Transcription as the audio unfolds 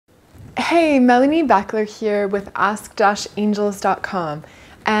Hey, Melanie Beckler here with ask-angels.com,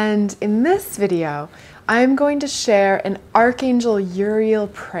 and in this video I'm going to share an Archangel Uriel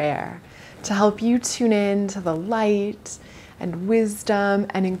prayer to help you tune in to the light and wisdom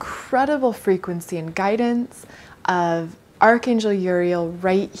and incredible frequency and guidance of Archangel Uriel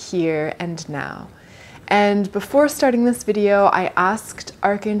right here and now. And before starting this video, I asked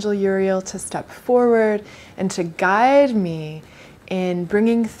Archangel Uriel to step forward and to guide me in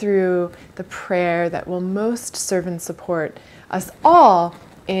bringing through the prayer that will most serve and support us all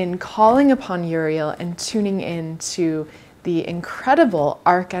in calling upon Uriel and tuning in to the incredible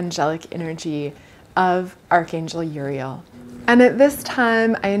archangelic energy of Archangel Uriel. And at this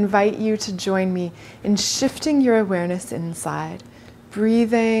time, I invite you to join me in shifting your awareness inside,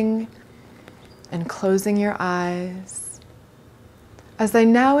 breathing and closing your eyes. As I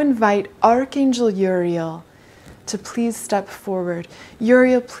now invite Archangel Uriel to please step forward.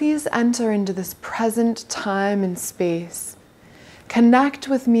 Uriel, please enter into this present time and space. Connect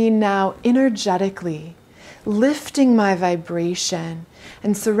with me now energetically, lifting my vibration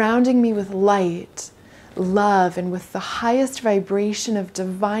and surrounding me with light, love, and with the highest vibration of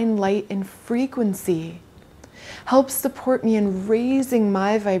divine light and frequency. Help support me in raising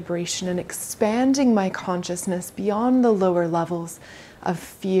my vibration and expanding my consciousness beyond the lower levels of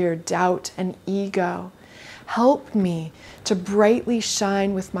fear, doubt, and ego. Help me to brightly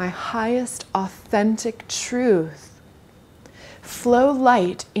shine with my highest authentic truth. Flow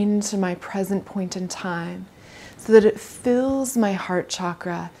light into my present point in time so that it fills my heart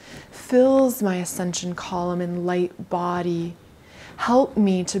chakra, fills my ascension column and light body. Help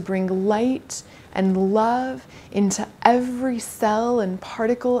me to bring light and love into every cell and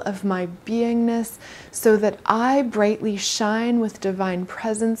particle of my beingness so that I brightly shine with divine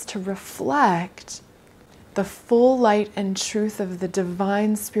presence to reflect the full light and truth of the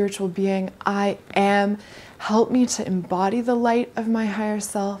divine spiritual being I am. Help me to embody the light of my higher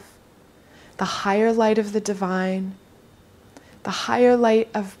self, the higher light of the divine, the higher light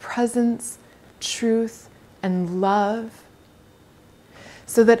of presence, truth, and love,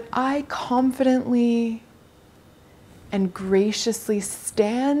 so that I confidently and graciously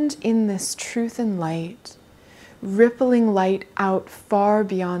stand in this truth and light, rippling light out far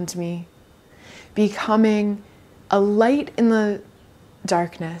beyond me, becoming a light in the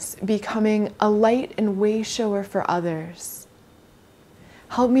darkness, becoming a light and way shower for others.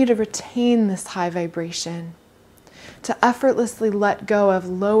 Help me to retain this high vibration, to effortlessly let go of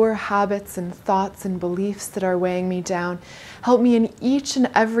lower habits and thoughts and beliefs that are weighing me down. Help me in each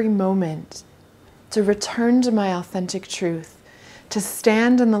and every moment to return to my authentic truth, to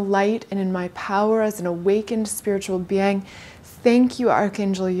stand in the light and in my power as an awakened spiritual being. Thank you,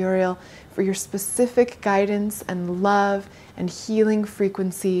 Archangel Uriel, for your specific guidance and love and healing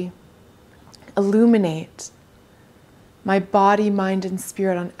frequency. Illuminate my body, mind, and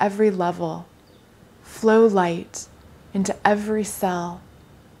spirit on every level. Flow light into every cell.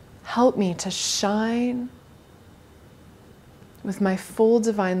 Help me to shine with my full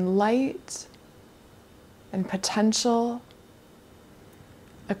divine light and potential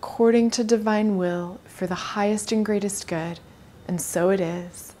according to divine will for the highest and greatest good, and so it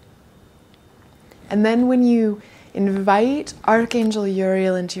is. And then when you invite Archangel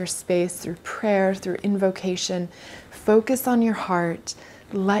Uriel into your space through prayer, through invocation, focus on your heart.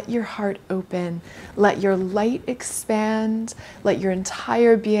 Let your heart open. Let your light expand. Let your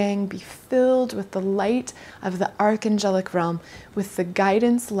entire being be filled with the light of the archangelic realm, with the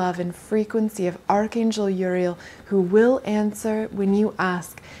guidance, love, and frequency of Archangel Uriel, who will answer when you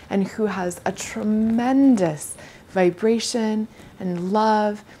ask and who has a tremendous vibration and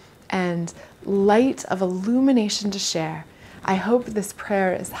love and light of illumination to share. I hope this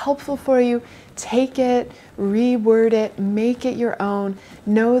prayer is helpful for you. Take it, reword it, make it your own.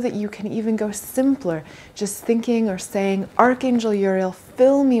 Know that you can even go simpler, just thinking or saying, Archangel Uriel,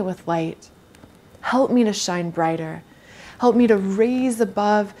 fill me with light. Help me to shine brighter. Help me to raise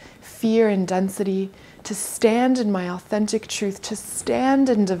above fear and density, to stand in my authentic truth, to stand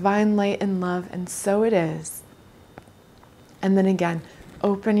in divine light and love, and so it is. And then again,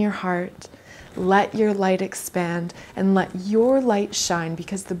 open your heart. Let your light expand and let your light shine,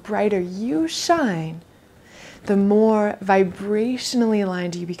 because the brighter you shine, the more vibrationally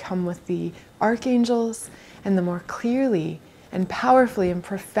aligned you become with the archangels, and the more clearly and powerfully and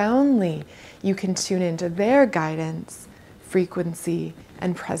profoundly you can tune into their guidance, frequency,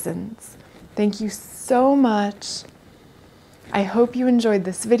 and presence. Thank you so much. I hope you enjoyed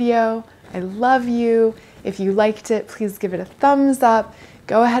this video. I love you. If you liked it, please give it a thumbs up.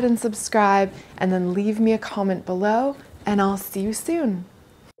 Go ahead and subscribe, and then leave me a comment below, and I'll see you soon.